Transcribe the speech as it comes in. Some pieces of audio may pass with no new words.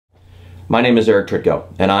My name is Erik Proulx,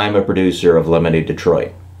 and I'm a producer of Lemonade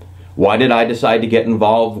Detroit. Why did I decide to get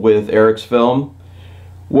involved with Erik's film?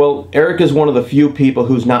 Well, Erik is one of the few people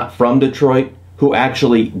who's not from Detroit who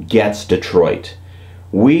actually gets Detroit.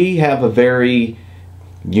 We have a very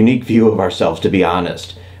unique view of ourselves, to be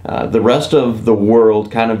honest. The rest of the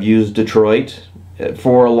world kind of views Detroit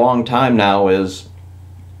for a long time now as,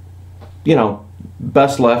 you know,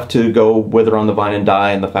 best left to go wither on the vine and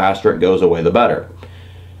die, and the faster it goes away, the better.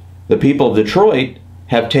 The people of Detroit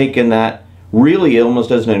have taken that really almost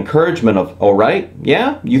as an encouragement of, all right,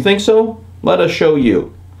 yeah, you think so? Let us show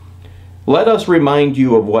you. Let us remind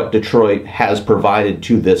you of what Detroit has provided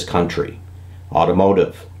to this country.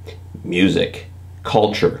 Automotive, music,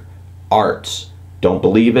 culture, arts. Don't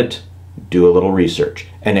believe it? Do a little research.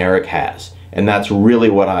 And Erik has. And that's really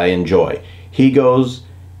what I enjoy. He goes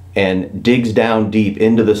and digs down deep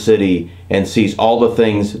into the city and sees all the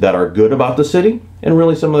things that are good about the city and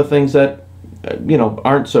really some of the things that,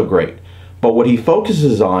 aren't so great. But what he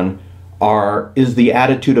focuses on is the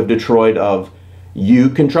attitude of Detroit of, you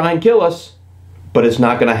can try and kill us, but it's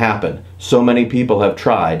not going to happen. So many people have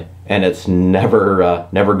tried, and it's never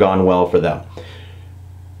gone well for them.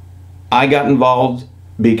 I got involved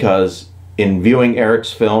because in viewing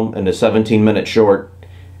Erik's film in a 17-minute short,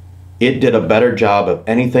 it did a better job of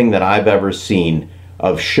anything that I've ever seen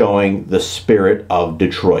of showing the spirit of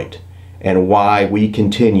Detroit and why we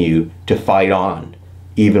continue to fight on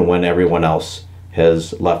even when everyone else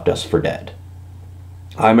has left us for dead.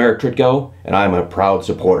 I'm Erik Proulx, and I'm a proud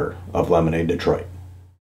supporter of Lemonade Detroit.